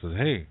call and says,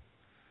 hey,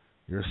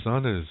 your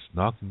son is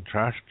knocking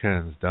trash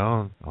cans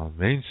down on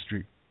Main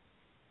Street.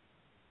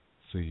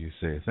 So you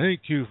say,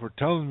 thank you for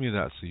telling me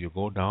that. So you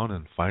go down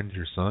and find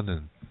your son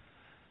and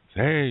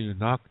say, hey, you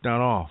knocked that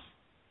off.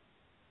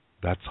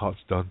 That's how it's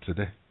done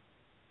today.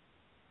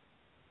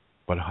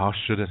 But how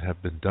should it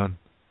have been done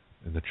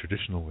in the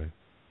traditional way?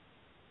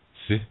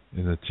 See,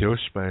 in the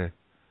Tiospaye,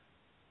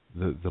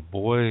 the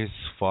boy's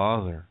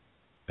father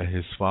and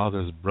his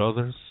father's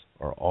brothers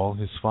are all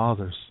his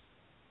fathers.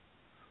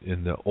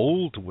 In the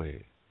old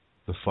way,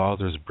 the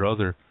father's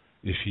brother,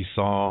 if he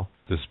saw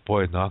this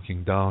boy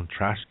knocking down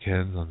trash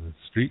cans on the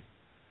street,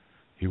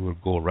 he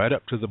would go right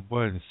up to the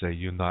boy and say,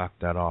 you knock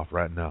that off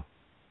right now.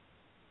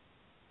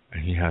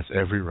 And he has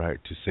every right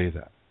to say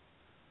that.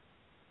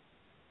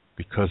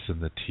 Because in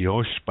the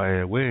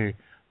Tiospaye way,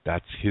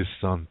 that's his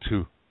son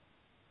too.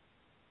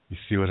 You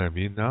see what I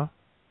mean now?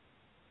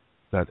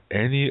 That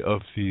any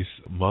of these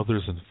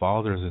mothers and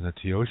fathers in the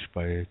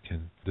Tiospaye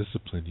can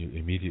discipline you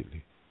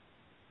immediately.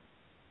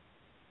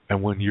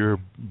 And when you're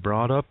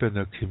brought up in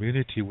a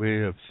community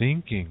way of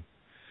thinking,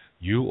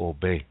 you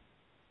obey.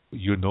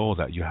 You know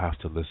that you have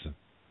to listen.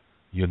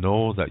 You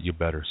know that you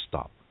better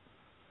stop.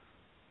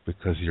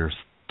 Because you're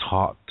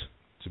taught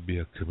to be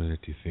a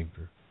community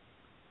thinker.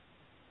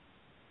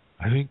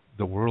 I think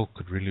the world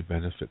could really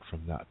benefit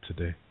from that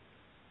today.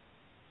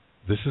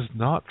 This is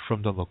not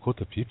from the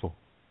Lakota people.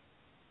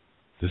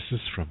 This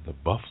is from the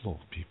Buffalo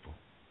people.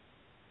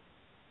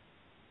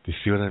 Do you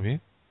see what I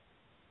mean?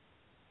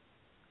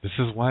 This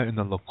is why in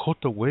the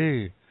Lakota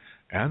way,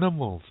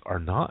 animals are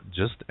not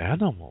just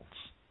animals.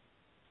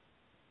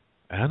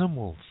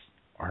 Animals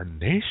are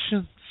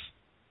nations.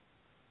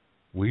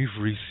 We've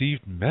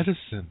received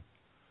medicine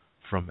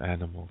from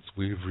animals.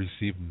 We've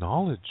received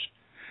knowledge.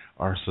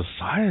 Our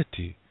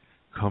society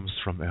comes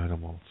from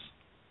animals.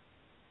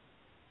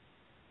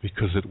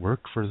 Because it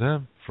worked for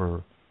them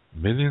for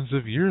millions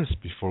of years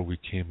before we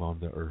came on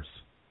the earth.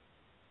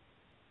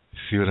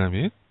 See what I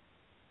mean?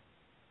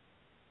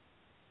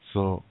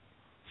 So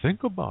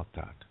think about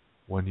that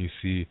when you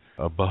see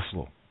a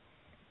buffalo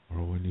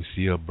or when you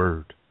see a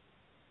bird.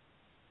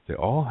 They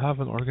all have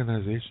an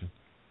organization.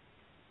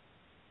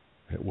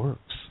 It works.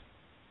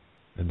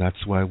 And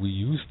that's why we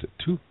used it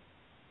too.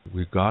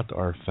 We got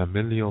our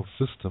familial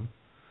system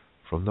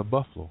from the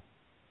buffalo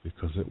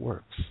because it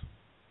works.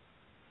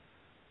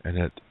 And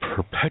it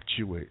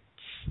perpetuates,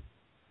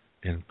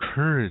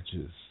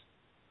 encourages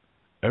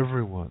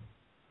everyone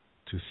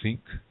to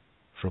think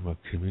from a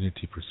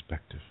community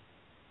perspective.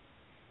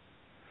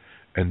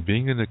 And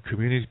being in a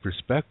community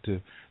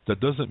perspective, that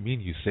doesn't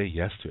mean you say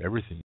yes to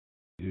everything.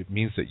 It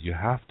means that you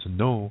have to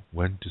know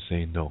when to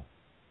say no.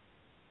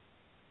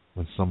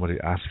 When somebody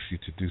asks you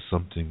to do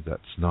something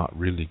that's not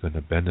really going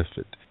to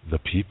benefit the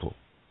people,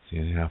 so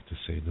you have to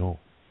say no.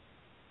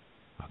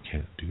 I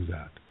can't do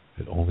that.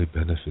 It only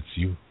benefits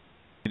you.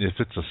 And if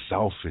it's a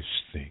selfish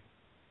thing,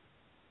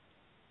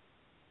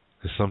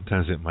 because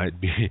sometimes it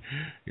might be,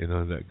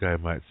 that guy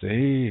might say,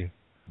 hey,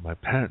 my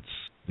pants,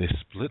 they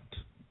split.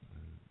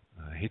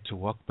 I hate to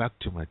walk back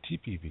to my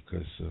teepee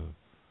because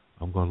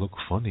I'm going to look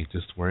funny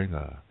just wearing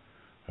a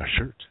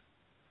shirt.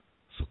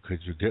 So could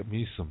you get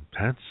me some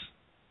pants?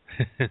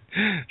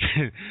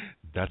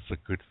 That's a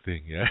good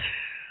thing, yeah?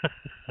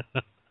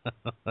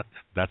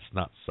 That's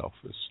not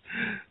selfish.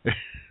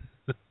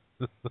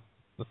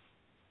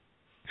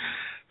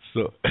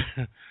 So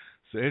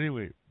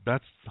anyway,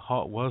 that's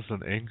how it was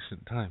in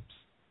ancient times.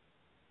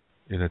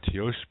 In a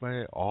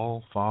Tiospaye,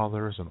 all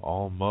fathers and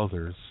all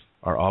mothers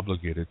are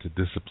obligated to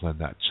discipline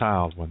that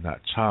child when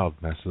that child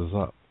messes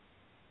up,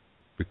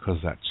 because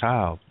that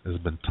child has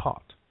been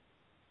taught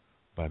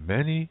by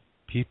many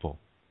people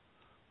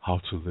how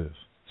to live.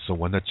 So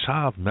when a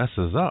child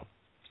messes up,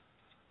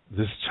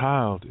 this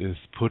child is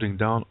putting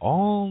down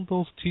all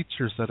those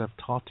teachers that have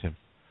taught him,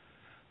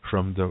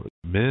 from the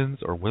men's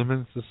or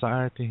women's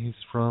society he's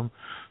from,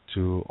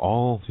 to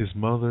all his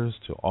mothers,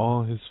 to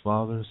all his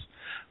fathers.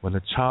 When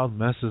a child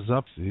messes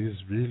up,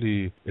 he's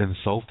really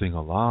insulting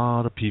a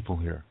lot of people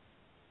here.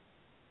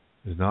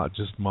 It's not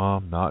just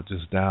mom, not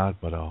just dad,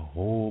 but a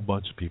whole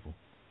bunch of people.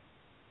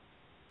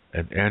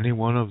 And any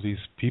one of these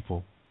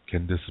people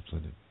can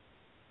discipline him.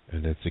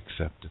 And it's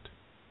accepted.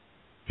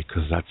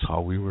 Because that's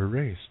how we were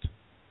raised.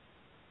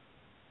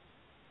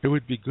 It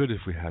would be good if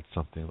we had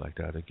something like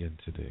that again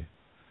today.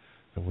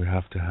 And we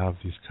have to have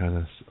these kind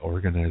of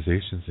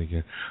organizations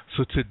again.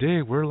 So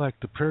today we're like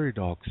the prairie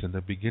dogs in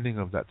the beginning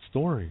of that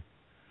story.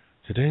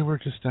 Today we're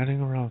just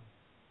standing around.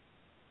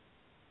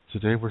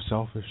 Today we're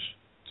selfish.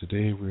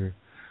 Today we're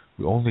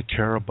We only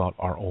care about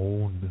our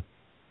own.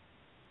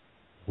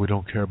 We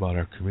don't care about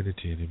our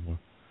community anymore.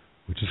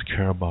 We just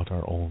care about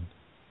our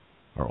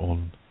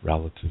own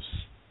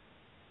relatives.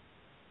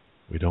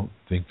 We don't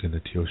think in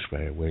the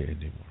Tiospaye way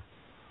anymore.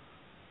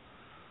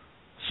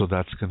 So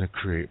that's going to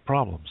create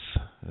problems,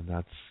 and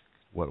that's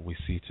what we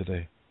see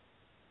today.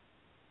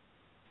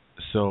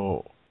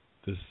 So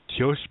this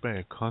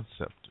Tiospaye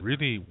concept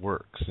really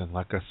works, and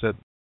like I said,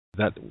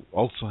 that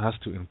also has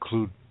to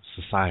include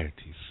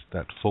societies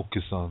that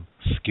focus on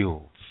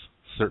skills,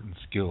 certain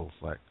skills,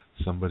 like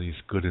somebody's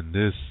good in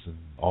this, and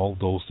all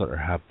those that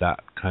have that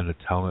kind of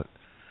talent,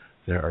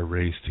 they are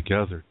raised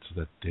together so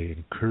that they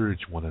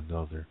encourage one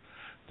another.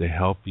 They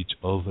help each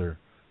other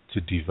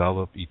to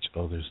develop each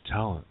other's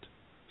talent.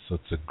 So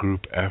it's a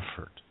group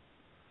effort.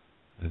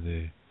 And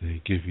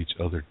they give each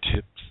other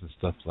tips and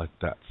stuff like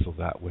that, so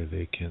that way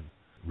they can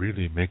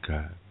really make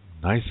a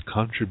nice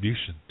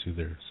contribution to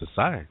their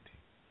society.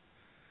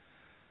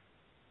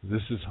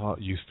 This is how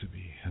it used to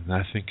be, and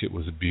I think it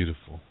was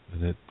beautiful.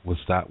 And it was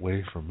that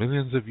way for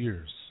millions of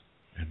years.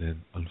 And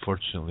then,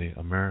 unfortunately,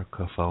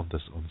 America found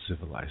us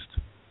uncivilized.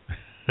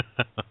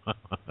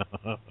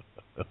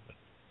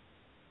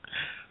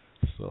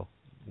 So,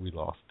 we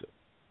lost it.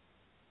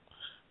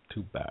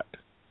 Too bad.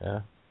 Yeah.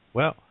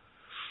 Well,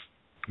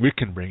 we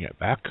can bring it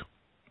back.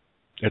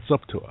 It's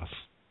up to us.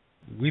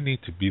 We need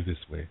to be this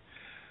way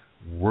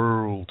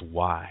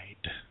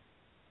worldwide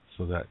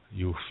so that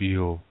you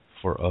feel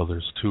for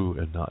others too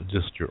and not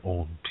just your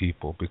own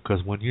people.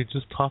 Because when you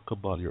just talk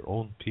about your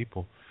own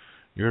people,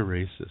 you're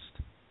racist.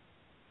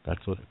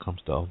 That's what it comes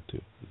down to.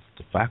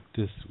 The fact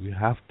is, we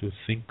have to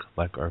think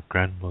like our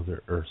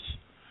grandmother Earth.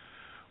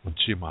 When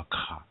she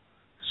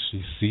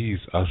sees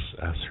us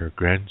as her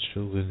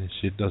grandchildren, and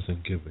she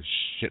doesn't give a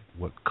shit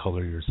what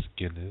color your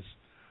skin is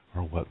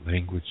or what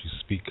language you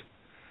speak.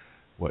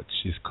 What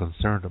she's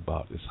concerned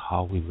about is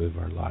how we live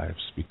our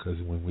lives,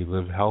 because when we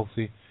live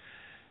healthy,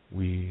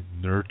 we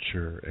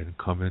nurture and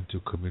come into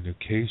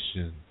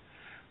communication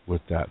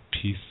with that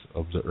piece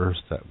of the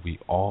earth that we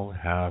all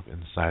have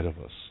inside of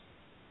us.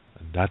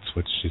 And that's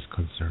what she's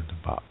concerned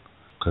about,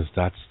 because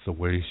that's the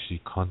way she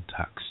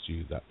contacts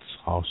you. That's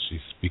how she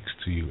speaks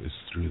to you, is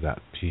through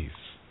that piece.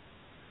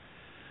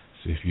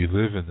 So if you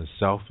live in a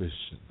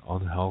selfish and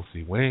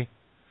unhealthy way,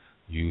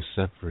 you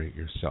separate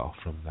yourself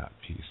from that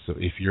piece. So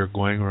if you're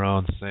going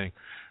around saying,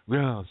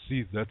 well,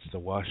 see, that's the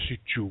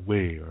Washichu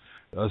way, or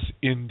us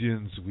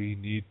Indians, we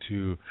need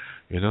to,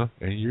 and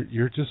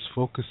you're just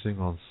focusing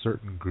on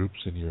certain groups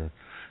and you're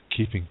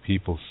keeping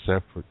people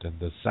separate. And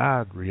the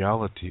sad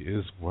reality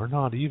is we're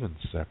not even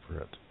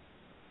separate.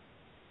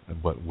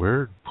 But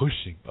we're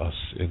pushing us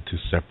into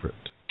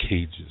separate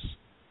cages.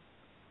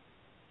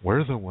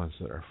 We're the ones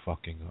that are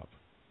fucking up.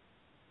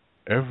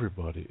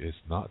 Everybody is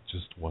not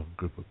just one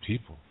group of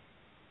people.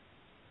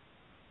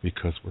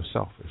 Because we're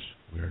selfish.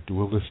 We are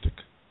dualistic.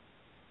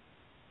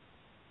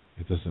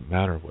 It doesn't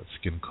matter what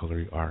skin color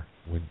you are.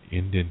 When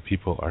Indian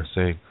people are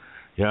saying,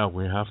 yeah,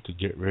 we have to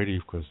get ready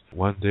because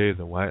one day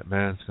the white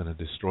man's going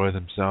to destroy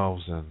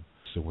themselves, and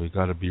so we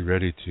got to be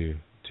ready to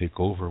take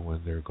over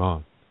when they're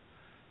gone.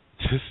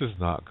 This is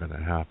not going to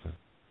happen.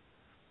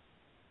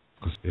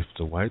 Because if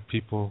the white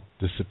people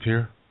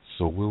disappear,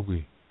 so will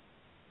we.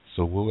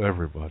 So will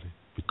everybody.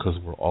 Because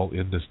we're all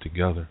in this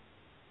together.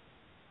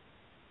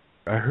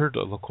 I heard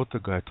a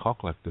Lakota guy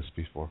talk like this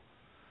before.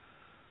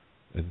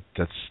 And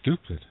that's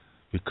stupid.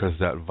 Because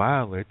that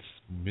violates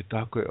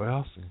Mitake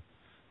Oyasing.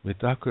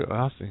 Mitake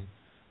Oyasing,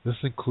 this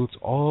includes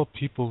all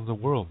people in the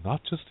world,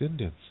 not just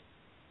Indians.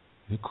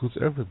 It includes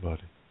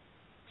everybody.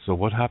 So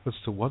what happens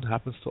to one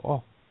happens to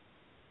all.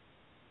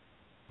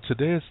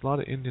 Today it's a lot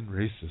of Indian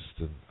racists,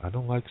 and I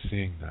don't like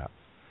seeing that.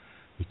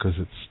 Because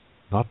it's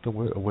not the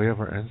way of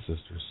our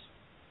ancestors.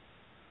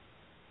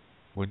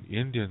 When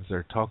Indians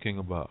are talking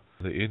about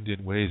the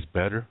Indian way is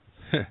better,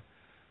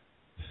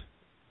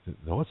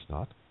 no, it's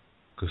not.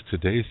 Because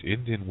today's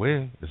Indian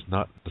way is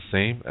not the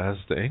same as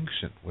the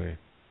ancient way.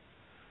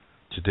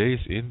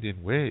 Today's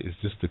Indian way is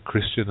just a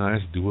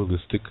Christianized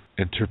dualistic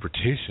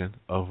interpretation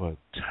of a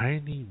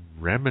tiny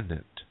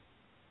remnant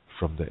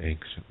from the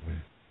ancient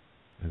way.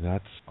 And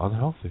that's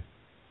unhealthy.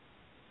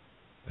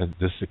 And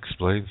this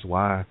explains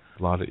why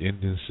a lot of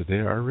Indians today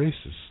are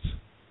racist.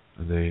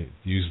 And they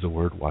use the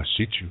word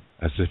Washichu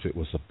as if it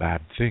was a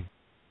bad thing.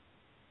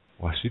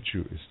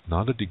 Washichu is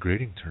not a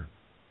degrading term.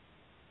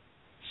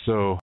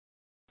 So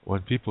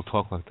when people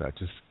talk like that,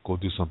 just go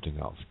do something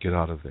else. Get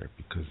out of there,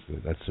 because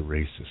that's a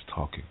racist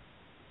talking.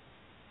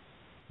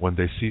 When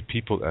they see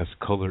people as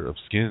color of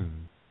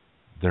skin,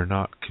 they're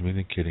not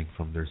communicating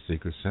from their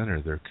sacred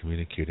center. They're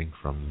communicating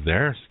from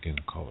their skin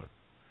color,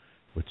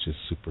 which is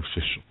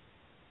superficial,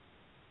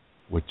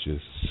 which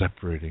is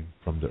separating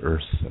from the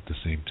earth at the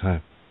same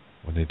time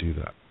when they do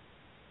that,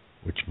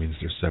 which means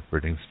they're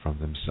separating from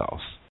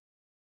themselves.